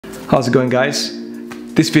How's it going, guys?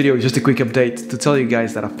 This video is just a quick update to tell you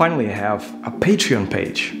guys that I finally have a Patreon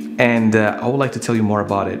page, and I would like to tell you more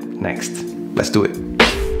about it next. Let's do it.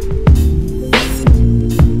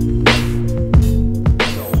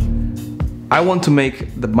 I want to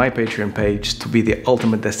make my Patreon page to be the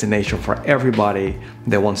ultimate destination for everybody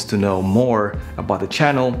that wants to know more about the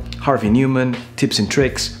channel, Harvey Newman, tips and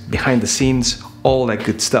tricks, behind the scenes, all that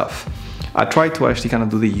good stuff. I tried to actually kind of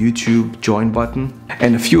do the YouTube join button,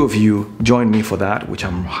 and a few of you joined me for that, which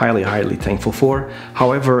I'm highly thankful for.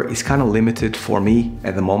 However, it's kind of limited for me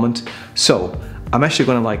at the moment. So I'm actually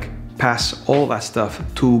gonna pass all that stuff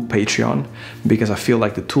to Patreon because I feel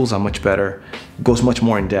like the tools are much better, goes much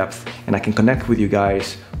more in depth, and I can connect with you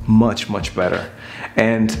guys much better.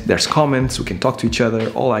 And there's comments, we can talk to each other,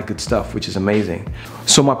 all that good stuff, which is amazing.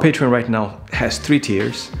 So my Patreon right now has 3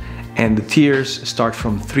 tiers, and the tiers start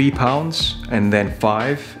from £3 and then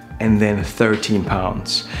 £5 and then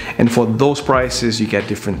 £13. And for those prices you get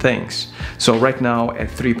different things. So right now at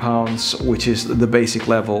 £3, which is the basic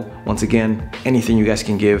level, once again, anything you guys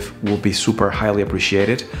can give will be super highly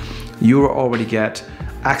appreciated. You already get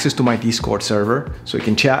access to my Discord server, so you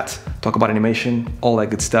can chat, talk about animation, all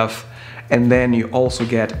that good stuff. And then you also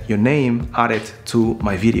get your name added to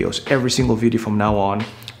my videos. Every single video from now on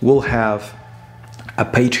will have a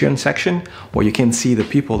Patreon section where you can see the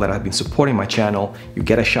people that have been supporting my channel. You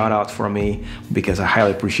get a shout out from me because I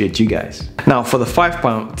highly appreciate you guys. Now for the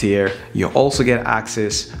 £5 tier, you also get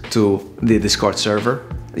access to the Discord server.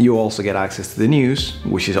 You also get access to the news,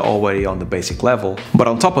 which is already on the basic level. But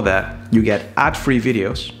on top of that, you get ad-free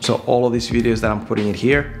videos. So all of these videos that I'm putting in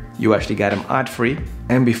here, you actually get them ad-free,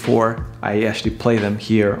 and before I actually play them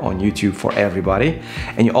here on YouTube for everybody.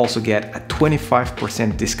 And you also get a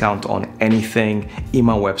 25% discount on anything in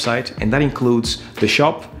my website, and that includes the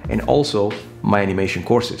shop and also my animation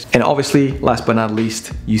courses. And obviously, last but not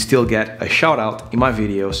least, you still get a shout out in my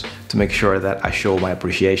videos to make sure that I show my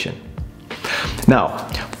appreciation. Now,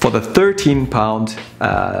 for the £13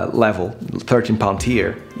 level, £13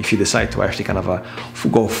 tier, if you decide to actually kind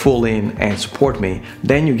of go full in and support me,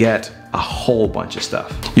 then you get a whole bunch of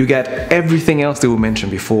stuff. You get everything else that we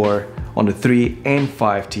mentioned before on the 3 and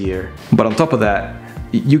 5 tier, but on top of that,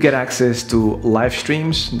 you get access to live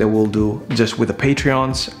streams that we'll do just with the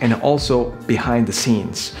Patreons, and also behind the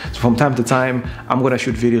scenes. So from time to time, I'm gonna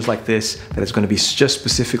shoot videos like this that is gonna be just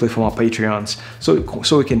specifically for my Patreons,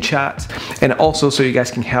 so we can chat, and also so you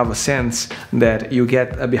guys can have a sense that you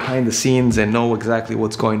get behind the scenes and know exactly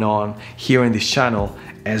what's going on here in this channel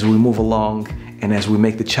as we move along and as we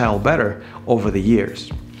make the channel better over the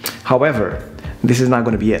years. However, this is not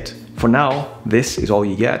gonna be it. For now, this is all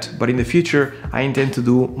you get, but in the future, I intend to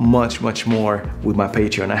do much more with my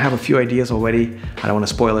Patreon. I have a few ideas already, I don't want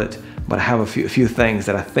to spoil it, but I have a few things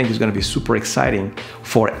that I think is going to be super exciting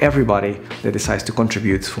for everybody that decides to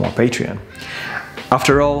contribute to my Patreon.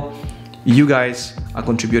 After all, you guys are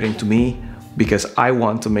contributing to me because I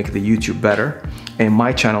want to make the YouTube better and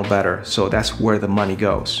my channel better, so that's where the money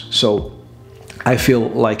goes. So I feel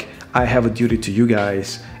like I have a duty to you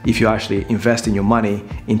guys, if you actually invest in your money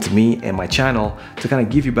into me and my channel, to kind of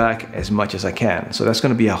give you back as much as I can. So that's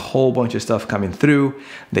going to be a whole bunch of stuff coming through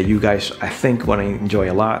that you guys, I think, want to enjoy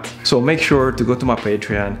a lot. So make sure to go to my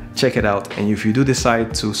Patreon, check it out, and if you do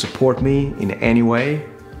decide to support me in any way,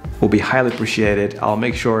 will be highly appreciated. I'll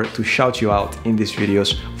make sure to shout you out in these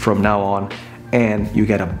videos from now on, and you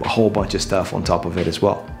get a whole bunch of stuff on top of it as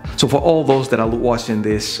well. So for all those that are watching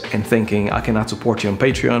this and thinking I cannot support you on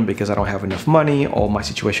Patreon because I don't have enough money, or my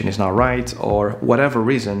situation is not right, or whatever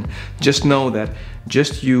reason, just know that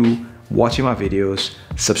just you watching my videos,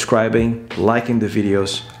 subscribing, liking the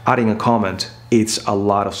videos, adding a comment, it's a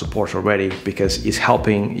lot of support already, because it's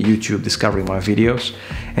helping YouTube discovering my videos,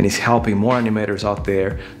 and it's helping more animators out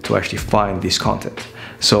there to actually find this content.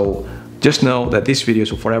 So just know that these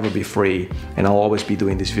videos will forever be free, and I'll always be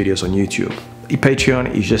doing these videos on YouTube.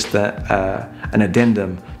 Patreon is just an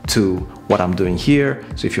addendum to what I'm doing here,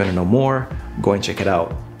 so if you want to know more, go and check it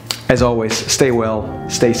out. As always, stay well,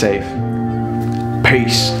 stay safe.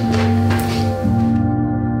 Peace.